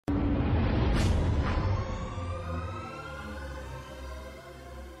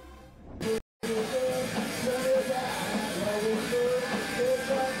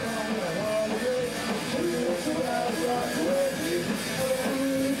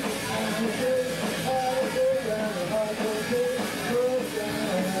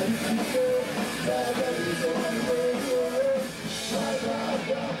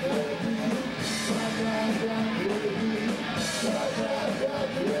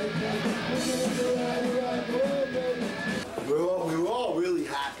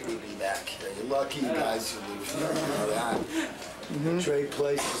lucky you guys who live here, you know that. Trade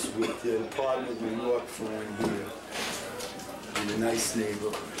places with the apartment in New York for 1 year. In a nice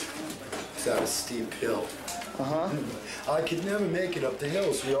neighborhood. It's out a steep hill. I could never make it up the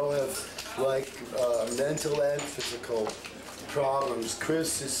hills. We all have like mental and physical problems.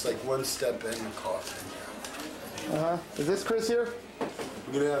 Chris is like one step in the coffin. Is this Chris here?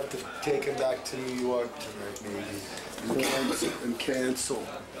 We're gonna have to take him back to New York tonight, maybe, and cancel.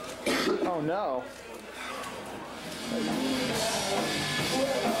 Oh no.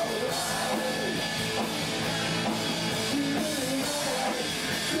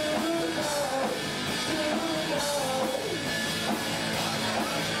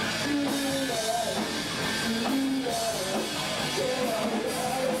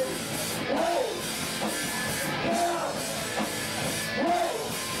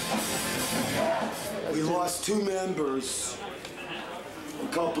 We lost 2 members a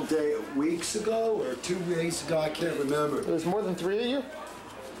couple weeks ago or 2 days ago, I can't remember. There's more than 3 of you?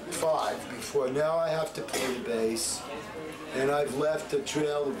 5 before. Now I have to play the bass. And I've left a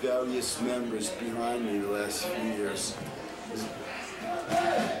trail of various members behind me the last few years.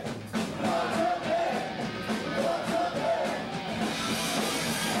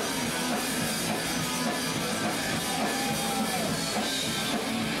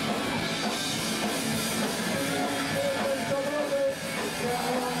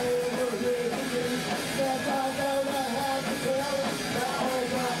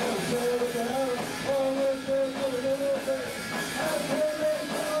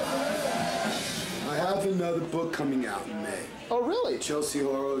 I have another book coming out in May. Oh, really? Chelsea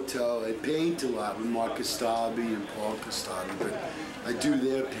Horror Hotel. I paint a lot with Mark Costabi and Paul Costabi, but I do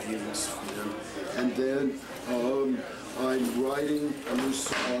their paintings for them. And then I'm writing a new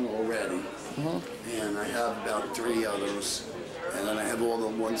song already, and I have about 3 others. And then I have all the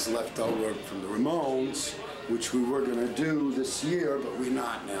ones left over from the Ramones, which we were going to do this year, but we're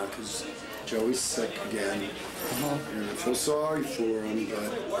not now because Joey's sick again. And I feel sorry for him,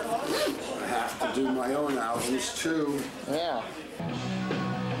 but I have to do my own albums too. Yeah.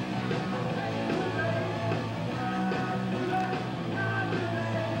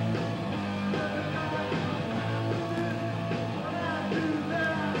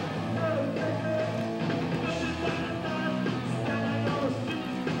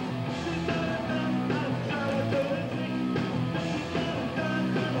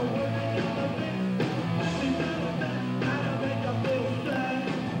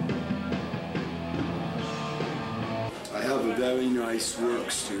 Very nice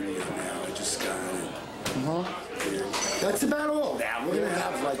work studio now. I just got it. That's about all now. We're gonna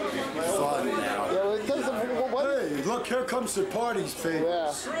have like fun now. Yeah, well, hey, look, here comes the party's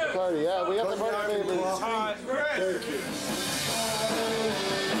favorites. Yeah, party. Yeah, we got the party favorites. Thank you.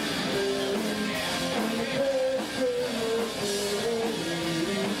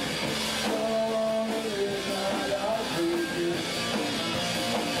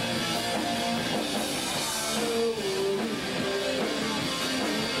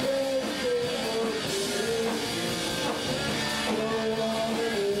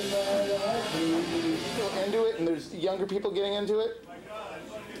 Into it, and there's younger people getting into it.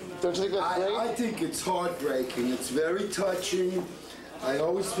 Don't you think that's great? I think it's heartbreaking. It's very touching. I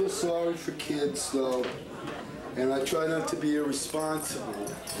always feel sorry for kids, though, and I try not to be irresponsible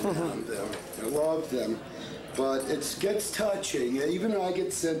around them. I love them, but it gets touching. Even I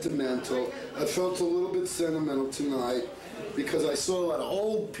get sentimental. I felt a little bit sentimental tonight because I saw a lot of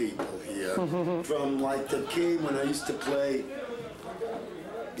old people here from like the King when I used to play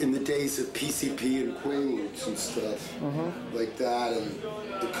in the days of PCP and Quaaludes and stuff like that, and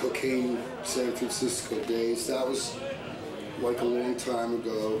the Cocaine San Francisco days. That was like a long time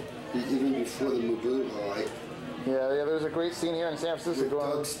ago, even before the Mabu High. Yeah, there's a great scene here in San Francisco. With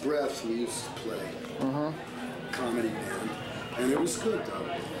Doug's Breath, we used to play. Comedy band. And it was good,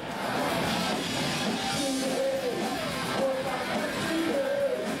 though.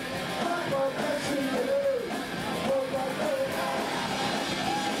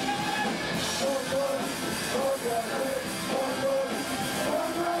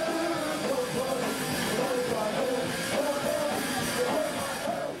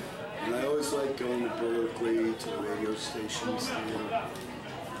 And I always like going to Berkeley, to the radio stations there.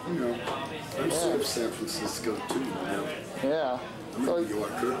 You know, I'm sort of San Francisco too, you know. Yeah. I'm a New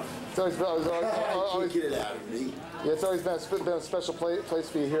Yorker. It's always Get it out of me. Yeah, it's always been a special place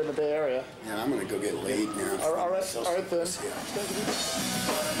for you here in the Bay Area. Yeah, I'm gonna go get laid now. All right then.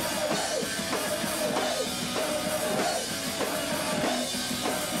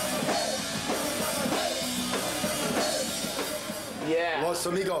 Yeah. Los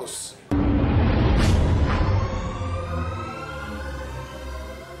amigos.